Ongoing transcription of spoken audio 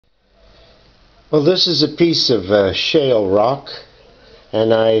Well, this is a piece of shale rock,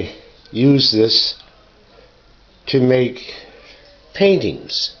 and I use this to make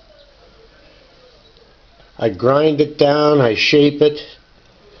paintings. I grind it down, I shape it,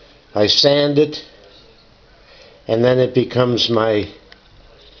 I sand it, and then it becomes my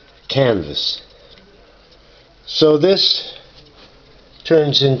canvas. So this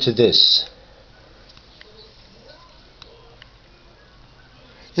turns into this.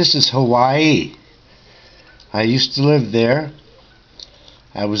 This is Hawaii. I used to live there.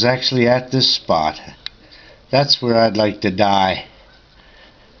 I was actually at this spot. That's where I'd like to die,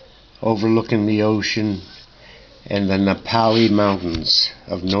 overlooking the ocean and the Nepali mountains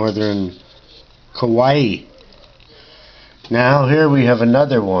of northern Kauai. Now here we have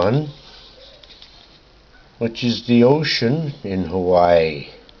another one, which is the ocean in Hawaii.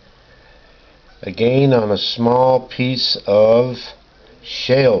 Again on a small piece of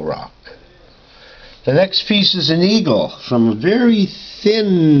shale rock. The next piece is an eagle from a very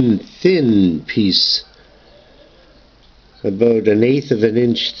thin piece, about 1/8 of an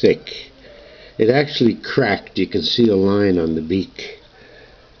inch thick. It actually cracked. You can see a line on the beak.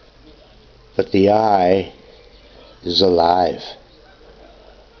 But the eye is alive.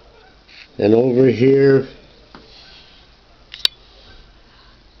 And over here,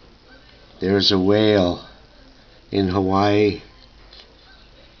 there's a whale in Hawaii,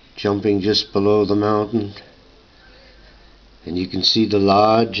 jumping just below the mountain, and you can see the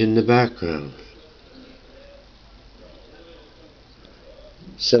lodge in the background.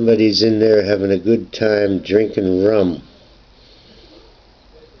 Somebody's in there having a good time drinking rum.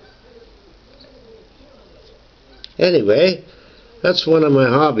 Anyway, that's one of my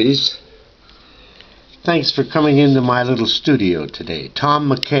hobbies. Thanks for coming into my little studio today. Tom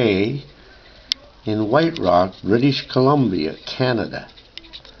McKay in White Rock, British Columbia, Canada.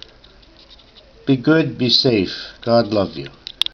 Be good, be safe. God love you.